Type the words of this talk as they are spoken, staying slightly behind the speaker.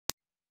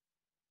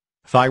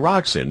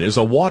Thyroxine is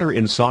a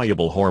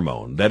water-insoluble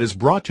hormone that is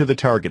brought to the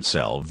target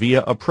cell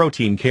via a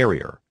protein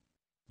carrier.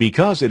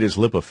 Because it is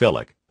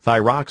lipophilic,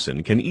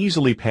 thyroxine can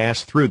easily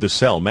pass through the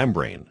cell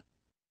membrane.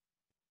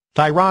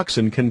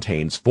 Thyroxine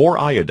contains 4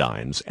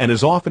 iodines and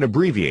is often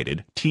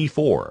abbreviated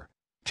T4,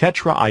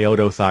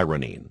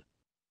 tetraiodothyronine.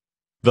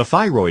 The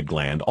thyroid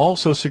gland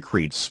also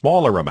secretes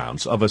smaller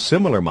amounts of a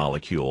similar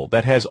molecule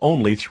that has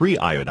only 3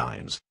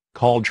 iodines,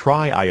 called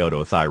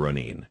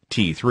triiodothyronine,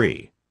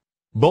 T3.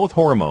 Both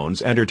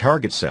hormones enter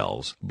target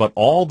cells, but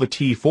all the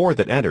T4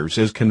 that enters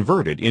is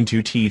converted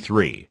into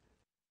T3.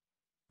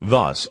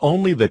 Thus,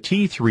 only the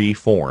T3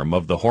 form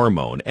of the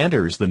hormone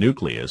enters the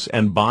nucleus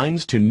and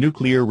binds to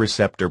nuclear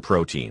receptor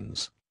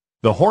proteins.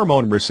 The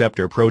hormone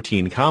receptor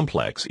protein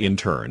complex, in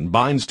turn,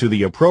 binds to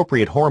the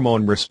appropriate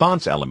hormone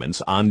response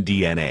elements on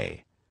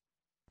DNA.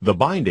 The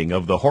binding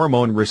of the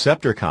hormone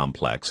receptor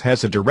complex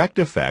has a direct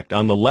effect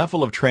on the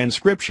level of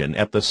transcription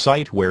at the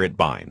site where it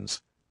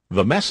binds.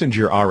 The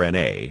messenger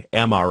RNA,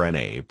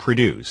 mRNA,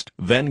 produced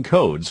then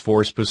codes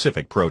for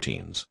specific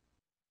proteins.